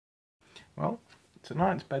Well,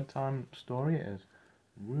 tonight's bedtime story is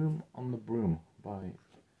Room on the Broom by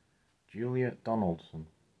Juliet Donaldson.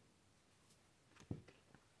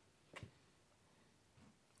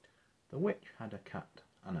 The witch had a cat,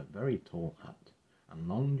 and a very tall hat, and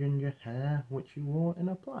long ginger hair which she wore in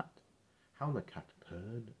a plait. How the cat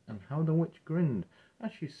purred, and how the witch grinned,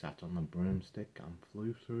 as she sat on the broomstick and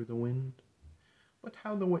flew through the wind. But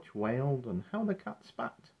how the witch wailed, and how the cat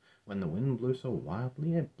spat, when the wind blew so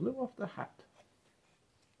wildly it blew off the hat.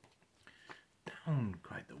 Down,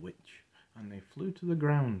 cried the witch, and they flew to the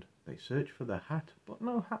ground. They searched for the hat, but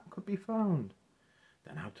no hat could be found.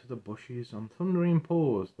 Then out of the bushes, on thundering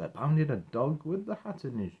paws, there bounded a dog with the hat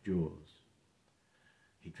in his jaws.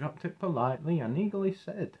 He dropped it politely and eagerly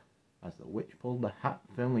said, as the witch pulled the hat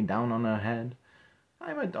firmly down on her head,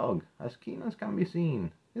 "I'm a dog, as keen as can be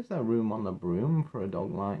seen. Is there room on the broom for a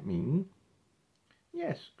dog like me?"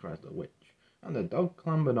 "Yes," cried the witch, and the dog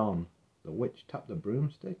clambered on. The witch tapped the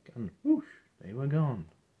broomstick, and whoosh, they were gone.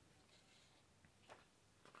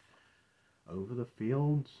 Over the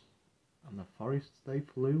fields and the forests they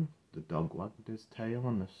flew. The dog wagged his tail,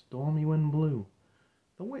 and the stormy wind blew.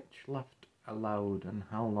 The witch laughed aloud and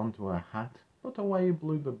howled onto her hat, but away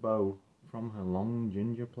blew the bow from her long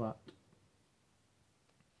ginger plait.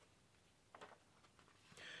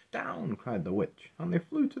 "Down!" cried the witch, and they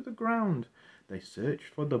flew to the ground. They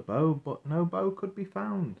searched for the bow, but no bow could be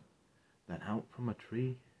found. Then out from a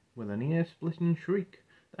tree, with an ear-splitting shriek,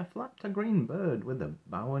 there flapped a green bird with a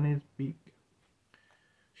bow in his beak.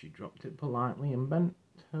 She dropped it politely and bent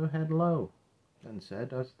her head low, then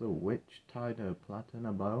said, as the witch tied her plait in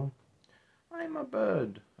a bow, "I'm a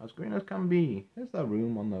bird, as green as can be. Is there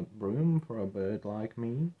room on the broom for a bird like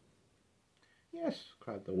me?" "Yes,"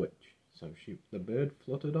 cried the witch. So the bird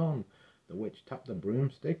fluttered on. The witch tapped the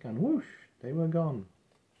broomstick, and whoosh, they were gone.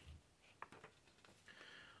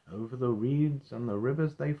 Over the reeds and the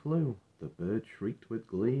rivers they flew. The bird shrieked with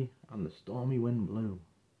glee, and the stormy wind blew.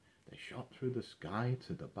 They shot through the sky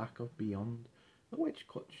to the back of beyond. The witch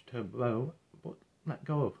clutched her bow, but let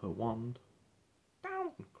go of her wand.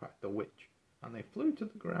 "Down!" cried the witch, and they flew to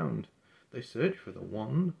the ground. They searched for the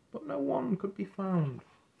wand, but no wand could be found.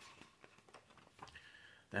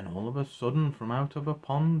 Then all of a sudden, from out of a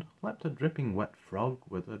pond, leapt a dripping wet frog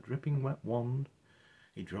with a dripping wet wand.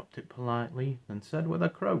 He dropped it politely, then said with a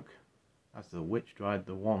croak, as the witch dried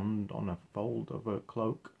the wand on a fold of her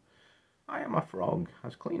cloak, "I am a frog,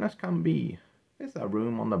 as clean as can be. Is there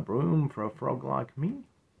room on the broom for a frog like me?"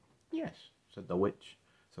 "Yes," said the witch.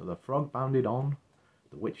 So the frog bounded on.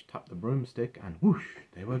 The witch tapped the broomstick, and whoosh,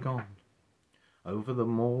 they were gone. Over the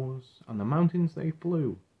moors and the mountains they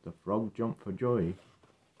flew. The frog jumped for joy,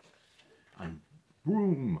 and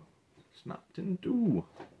Broom snapped in two.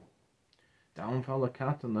 Down fell the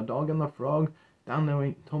cat and the dog and the frog. Down they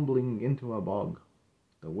went tumbling into a bog.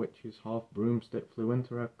 The witch's half broomstick flew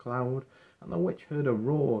into a cloud, and the witch heard a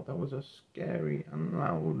roar that was as scary and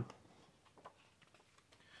loud.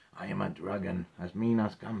 "I am a dragon, as mean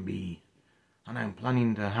as can be, and I'm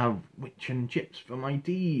planning to have witch and chips for my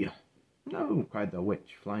tea." "No!" cried the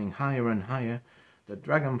witch, flying higher and higher. The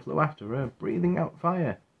dragon flew after her, breathing out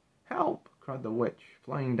fire. "Help!" cried the witch,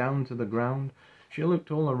 flying down to the ground. She looked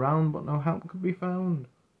all around, but no help could be found.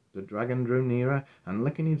 The dragon drew nearer, and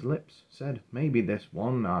licking his lips, said, "Maybe this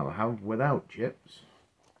one I'll have without chips."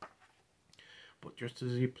 But just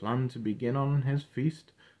as he planned to begin on his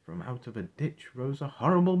feast, from out of a ditch rose a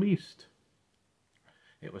horrible beast.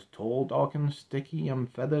 It was tall, dark, and sticky, and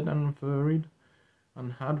feathered and furried,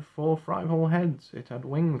 and had 4 frightful heads. It had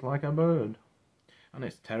wings like a bird, and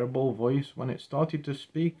its terrible voice, when it started to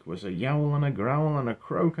speak, was a yowl and a growl and a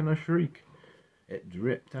croak and a shriek. It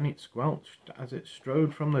dripped and it squelched as it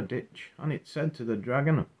strode from the ditch, and it said to the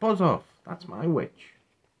dragon, "Buzz off, that's my witch."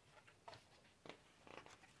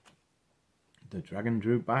 The dragon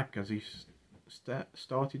drew back as he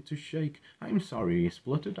started to shake. "I'm sorry," he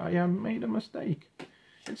spluttered, "I have made a mistake.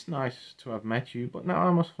 It's nice to have met you, but now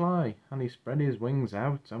I must fly." And he spread his wings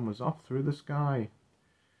out and was off through the sky.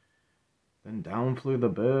 Then down flew the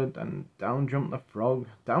bird, and down jumped the frog,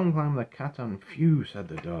 down climbed the cat, and phew, said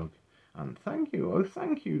the dog. "And thank you, oh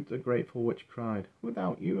thank you," the grateful witch cried.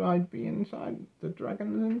 "Without you I'd be inside the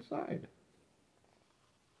dragon's inside."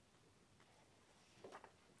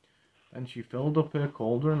 Then she filled up her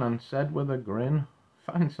cauldron and said with a grin,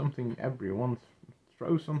 "Find something everyone,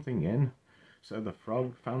 throw something in." So the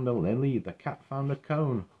frog found a lily, the cat found a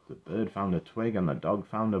cone, the bird found a twig, and the dog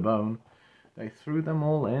found a bone. They threw them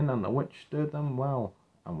all in, and the witch stirred them well,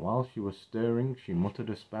 and while she was stirring she muttered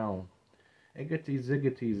a spell. Iggity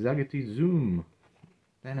ziggity zaggity zoom.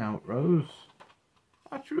 Then out rose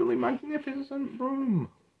a truly magnificent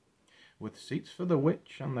broom. with seats for the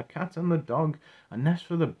witch and the cat and the dog, a nest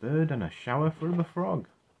for the bird and a shower for the frog.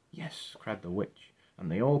 Yes, cried the witch,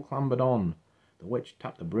 and they all clambered on. The witch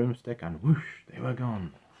tapped the broomstick, and whoosh, they were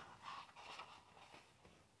gone.